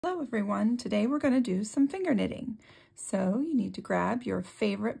Hello everyone, today we're going to do some finger knitting. So you need to grab your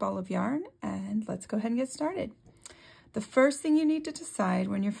favorite ball of yarn and let's go ahead and get started. The first thing you need to decide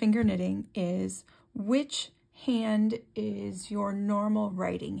when you're finger knitting is which hand is your normal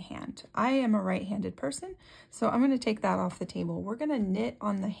writing hand. I am a right-handed person, so I'm going to take that off the table. We're going to knit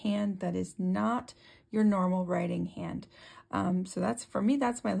on the hand that is not your normal writing hand. So that's, for me,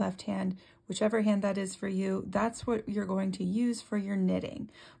 that's my left hand. Whichever hand that is for you, that's what you're going to use for your knitting.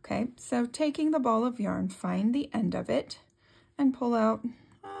 Okay, so taking the ball of yarn, find the end of it and pull out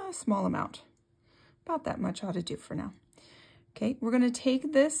a small amount. About that much ought to do for now. Okay, we're going to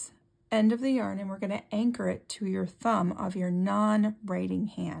take this end of the yarn and we're going to anchor it to your thumb of your non-writing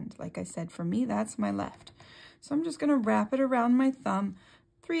hand. Like I said, for me, that's my left. So I'm just going to wrap it around my thumb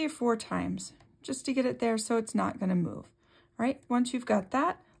 3 or 4 times just to get it there so it's not going to move. All right, once you've got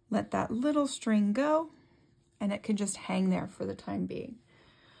that, let that little string go and it can just hang there for the time being.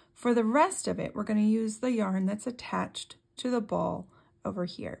 For the rest of it, we're going to use the yarn that's attached to the ball over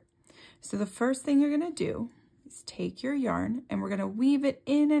here. So the first thing you're going to do is take your yarn and we're going to weave it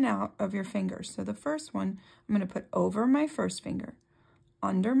in and out of your fingers. So the first one, I'm going to put over my first finger,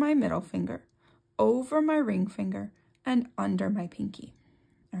 under my middle finger, over my ring finger, and under my pinky.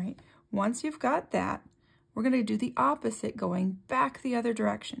 All right, once you've got that, we're going to do the opposite, going back the other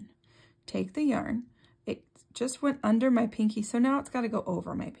direction. Take the yarn. It just went under my pinky, so now it's got to go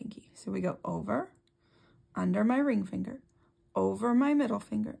over my pinky. So we go over, under my ring finger, over my middle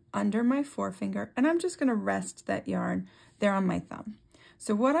finger, under my forefinger, and I'm just going to rest that yarn there on my thumb.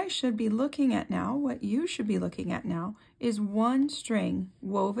 So what I should be looking at now, what you should be looking at now, is one string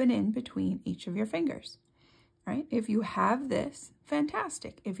woven in between each of your fingers. All right? If you have this,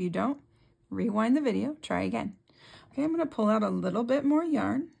 fantastic. If you don't, rewind the video, try again. Okay, I'm going to pull out a little bit more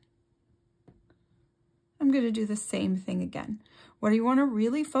yarn. I'm going to do the same thing again. What you want to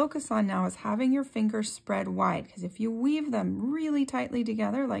really focus on now is having your fingers spread wide, because if you weave them really tightly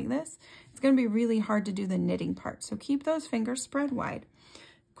together like this, it's going to be really hard to do the knitting part. So keep those fingers spread wide.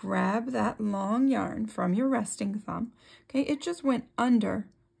 Grab that long yarn from your resting thumb. Okay, it just went under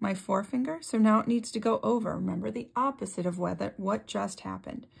my forefinger, so now it needs to go over. Remember the opposite of what just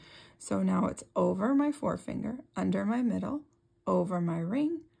happened. So now it's over my forefinger, under my middle, over my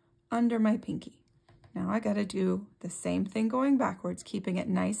ring, under my pinky. Now I got to do the same thing going backwards, keeping it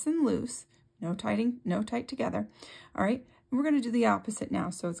nice and loose, no tight together. All right, we're going to do the opposite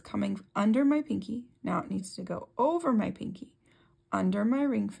now. So it's coming under my pinky. Now it needs to go over my pinky, under my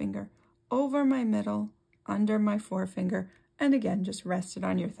ring finger, over my middle, under my forefinger, and again, just rest it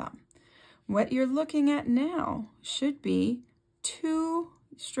on your thumb. What you're looking at now should be 2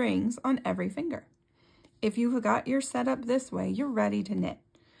 strings on every finger. If you've got your set up this way, you're ready to knit.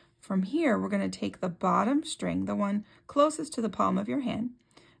 From here, we're going to take the bottom string, the one closest to the palm of your hand,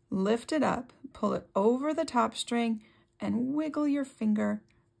 lift it up, pull it over the top string, and wiggle your finger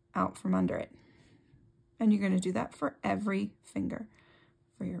out from under it. And you're going to do that for every finger.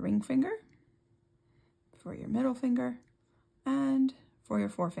 For your ring finger, for your middle finger, and for your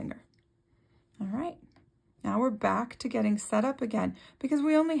forefinger. All right. Now we're back to getting set up again because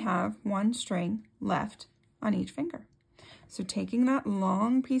we only have 1 string left on each finger. So taking that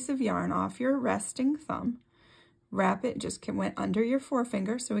long piece of yarn off your resting thumb, wrap it, just went under your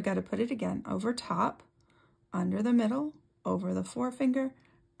forefinger, so we got to put it again over top, under the middle, over the forefinger,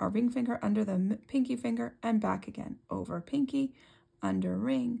 or ring finger, under the pinky finger, and back again, over pinky, under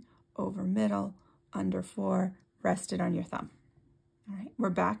ring, over middle, under 4, rested on your thumb. All right,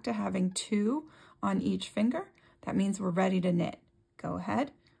 we're back to having 2 on each finger. That means we're ready to knit. Go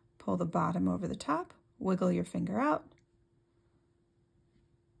ahead, pull the bottom over the top, wiggle your finger out.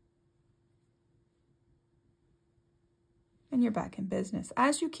 And you're back in business.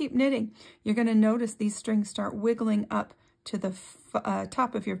 As you keep knitting, you're going to notice these strings start wiggling up to the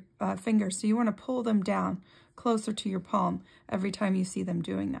top of your fingers. So you want to pull them down closer to your palm every time you see them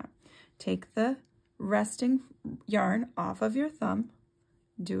doing that. Take the resting yarn off of your thumb.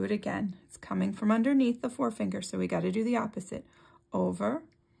 Do it again. It's coming from underneath the forefinger, so we got to do the opposite. Over,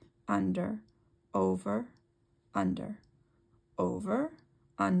 under, over, under, over,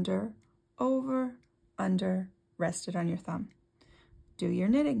 under, over, under, rested on your thumb. Do your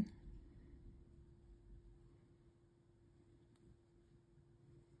knitting.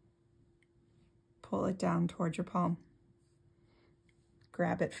 Pull it down toward your palm.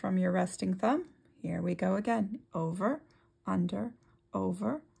 Grab it from your resting thumb. Here we go again. Over, under,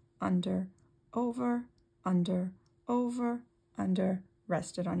 over, under, over, under, over, under,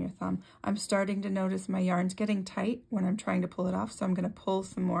 rested on your thumb. I'm starting to notice my yarn's getting tight when I'm trying to pull it off, so I'm going to pull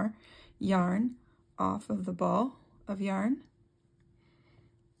some more yarn off of the ball of yarn.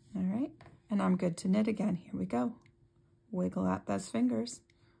 And I'm good to knit again. Here we go. Wiggle out those fingers.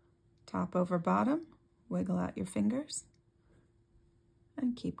 Top over bottom, wiggle out your fingers.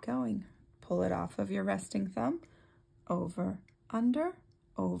 And keep going. Pull it off of your resting thumb. Over, under,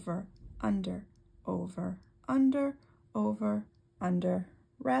 over, under, over, under, over, under,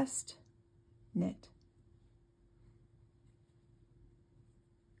 rest, knit.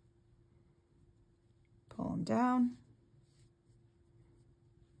 Pull them down.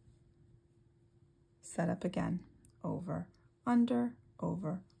 Set up again. Over, under,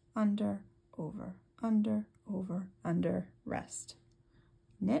 over, under, over, under, over, under, rest.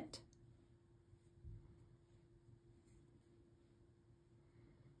 Knit.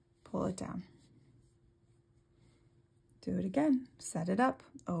 Pull it down. Do it again. Set it up.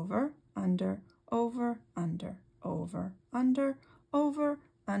 Over, under, over, under, over, under, over,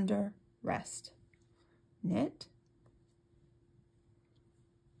 under, rest. Knit.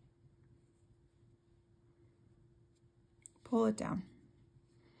 Pull it down.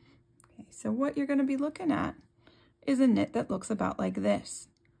 Okay, so what you're going to be looking at is a knit that looks about like this.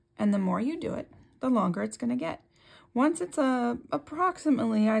 And the more you do it, the longer it's going to get. Once it's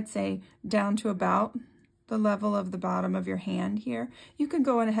approximately, I'd say, down to about the level of the bottom of your hand here, you can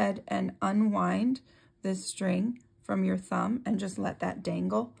go ahead and unwind this string from your thumb and just let that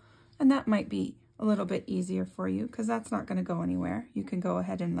dangle. And that might be a little bit easier for you because that's not going to go anywhere. You can go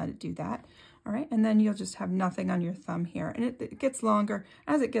ahead and let it do that. All right, and then you'll just have nothing on your thumb here. And it gets longer.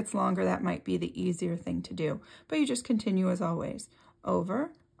 As it gets longer, that might be the easier thing to do. But you just continue as always.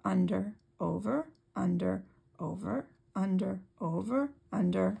 Over, under, over, under, over, under, over,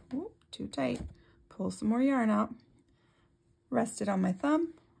 under. Ooh, too tight. Pull some more yarn out. Rest it on my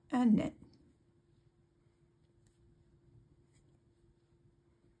thumb and knit.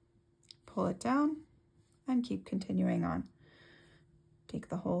 Pull it down and keep continuing on. Take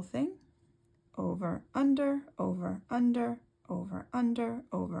the whole thing. Over, under, over, under, over, under,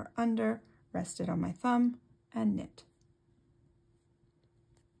 over, under. Rest it on my thumb and knit.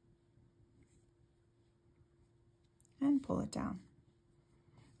 And pull it down.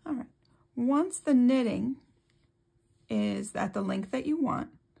 All right. Once the knitting is at the length that you want,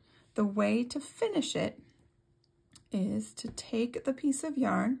 the way to finish it is to take the piece of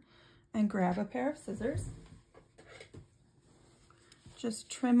yarn and grab a pair of scissors. Just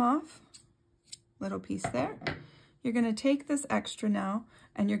trim off a little piece there. You're going to take this extra now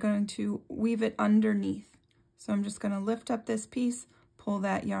and you're going to weave it underneath. So I'm just going to lift up this piece, pull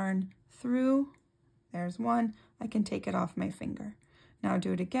that yarn through. There's one. I can take it off my finger. Now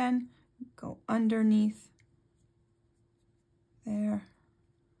do it again. Go underneath there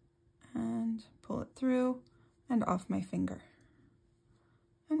and pull it through and off my finger.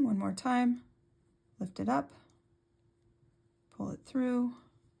 And one more time, lift it up, pull it through,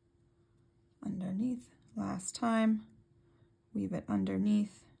 underneath, last time, weave it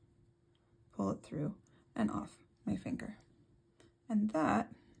underneath, pull it through and off my finger. And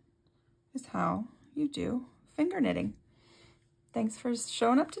that is how you do finger knitting. Thanks for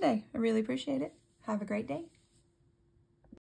showing up today. I really appreciate it. Have a great day.